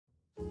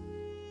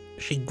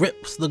She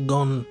grips the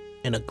gun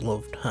in a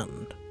gloved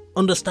hand,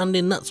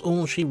 understanding that's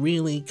all she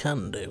really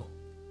can do.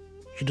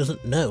 She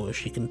doesn't know if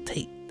she can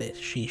take this.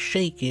 She's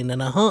shaking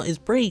and her heart is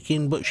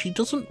breaking, but she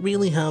doesn't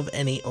really have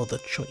any other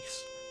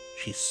choice.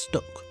 She's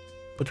stuck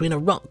between a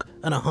rock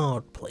and a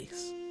hard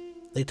place.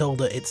 They told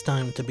her it's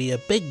time to be a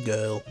big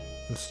girl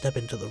and step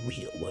into the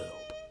real world.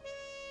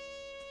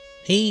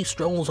 He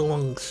strolls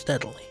along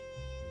steadily,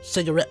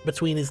 cigarette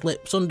between his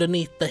lips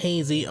underneath the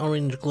hazy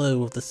orange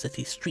glow of the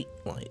city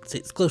streetlights.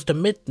 It's close to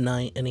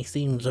midnight and he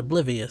seems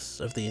oblivious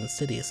of the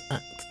insidious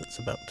act that's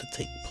about to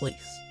take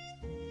place.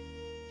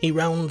 He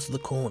rounds the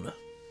corner.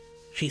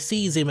 She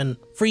sees him and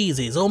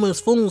freezes,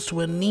 almost falls to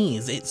her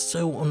knees. It's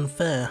so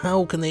unfair.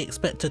 How can they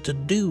expect her to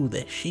do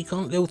this? She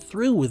can't go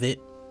through with it,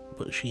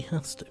 but she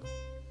has to.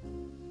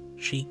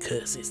 She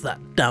curses that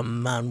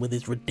damn man with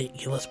his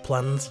ridiculous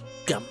plans.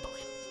 Gambling.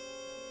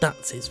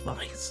 That's his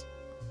vice.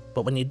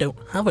 But when you don't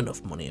have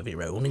enough money of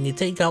your own and you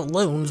take out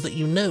loans that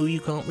you know you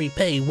can't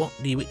repay, what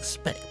do you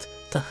expect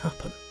to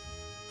happen?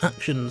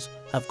 Actions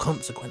have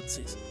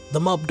consequences. The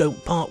mob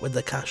don't part with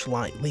the cash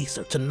lightly,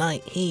 so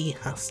tonight he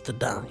has to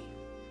die.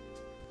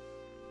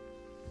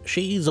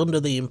 She's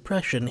under the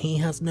impression he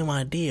has no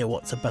idea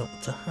what's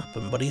about to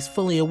happen, but he's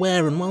fully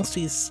aware, and whilst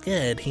he's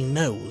scared, he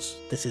knows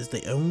this is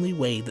the only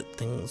way that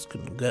things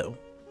can go.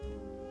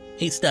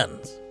 He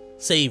stands,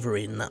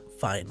 savouring that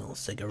final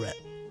cigarette,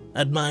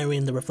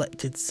 admiring the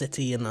reflected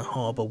city and the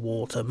harbour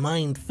water,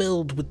 mind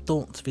filled with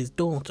thoughts of his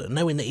daughter,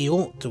 knowing that he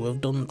ought to have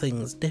done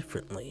things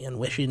differently, and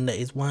wishing that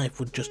his wife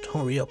would just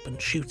hurry up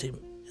and shoot him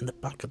in the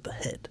back of the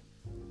head.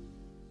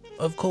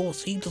 Of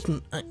course, he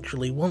doesn't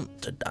actually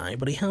want to die,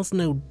 but he has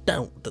no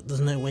doubt that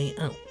there's no way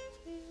out.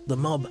 The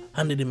mob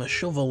handed him a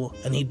shovel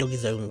and he dug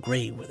his own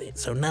grave with it,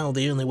 so now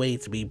the only way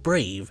to be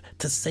brave,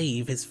 to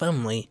save his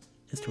family,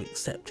 is to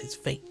accept his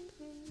fate.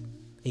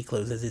 He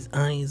closes his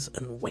eyes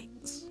and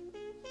waits.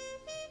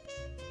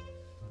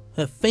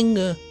 Her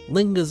finger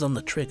lingers on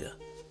the trigger,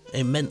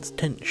 immense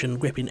tension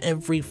gripping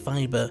every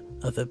fibre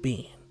of her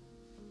being.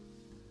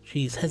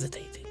 She's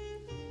hesitating,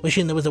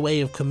 wishing there was a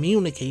way of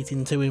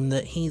communicating to him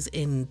that he's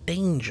in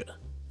danger.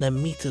 They're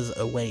meters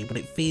away, but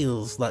it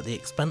feels like the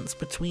expanse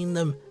between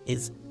them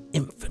is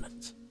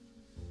infinite.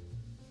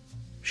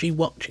 She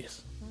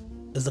watches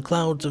as the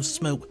clouds of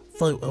smoke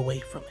float away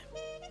from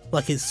him,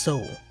 like his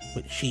soul,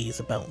 which she's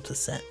about to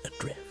set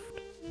adrift.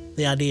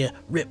 The idea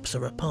rips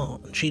her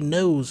apart, and she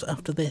knows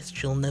after this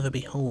she'll never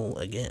be whole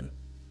again.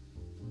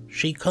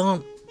 She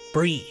can't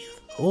breathe.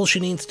 All she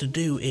needs to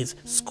do is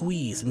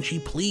squeeze, and she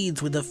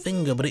pleads with her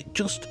finger, but it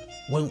just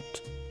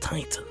won't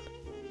tighten.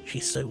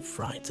 She's so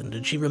frightened,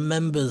 and she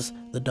remembers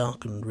the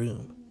darkened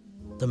room,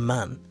 the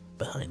man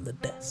behind the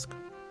desk.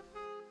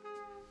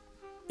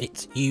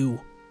 It's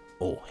you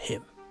or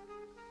him.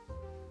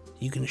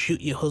 You can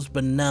shoot your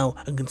husband now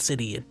and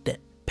consider your debt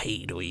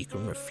paid, or you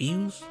can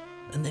refuse,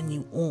 and then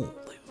you all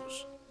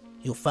lose.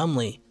 Your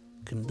family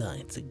can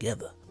die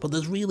together, but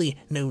there's really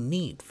no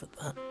need for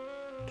that.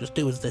 Just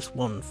do us this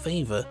one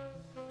favour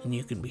and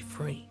you can be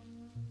free.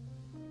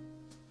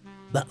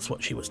 That's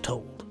what she was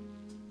told.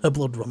 Her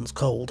blood runs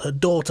cold. Her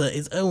daughter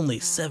is only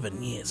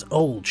 7 years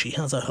old. She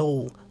has a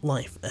whole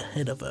life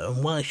ahead of her,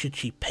 and why should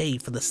she pay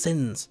for the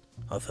sins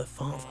of her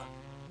father?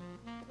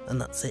 And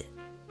that's it.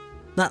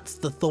 That's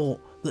the thought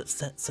that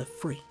sets her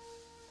free.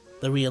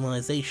 The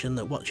realisation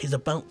that what she's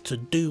about to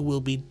do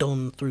will be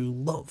done through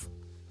love.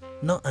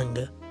 Not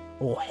anger,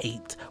 or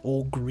hate,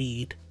 or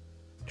greed.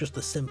 Just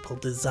the simple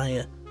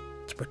desire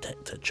to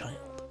protect her child.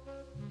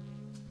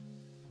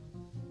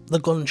 The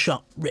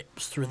gunshot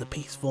rips through the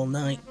peaceful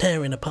night,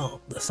 tearing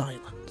apart the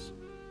silence.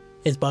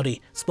 His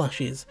body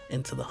splashes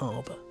into the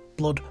harbour,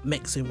 blood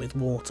mixing with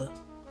water.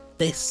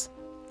 This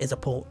is a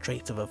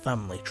portrait of a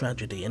family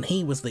tragedy, and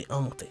he was the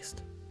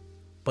artist.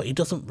 But he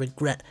doesn't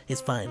regret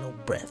his final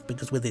breath,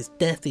 because with his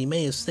death he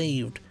may have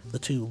saved the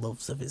two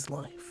loves of his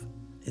life,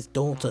 his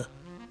daughter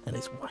and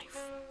his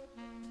wife.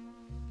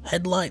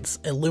 Headlights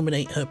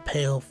illuminate her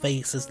pale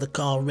face as the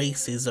car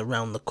races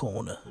around the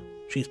corner.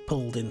 She's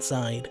pulled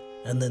inside,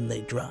 and then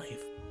they drive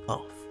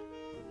off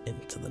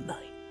into the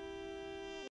night.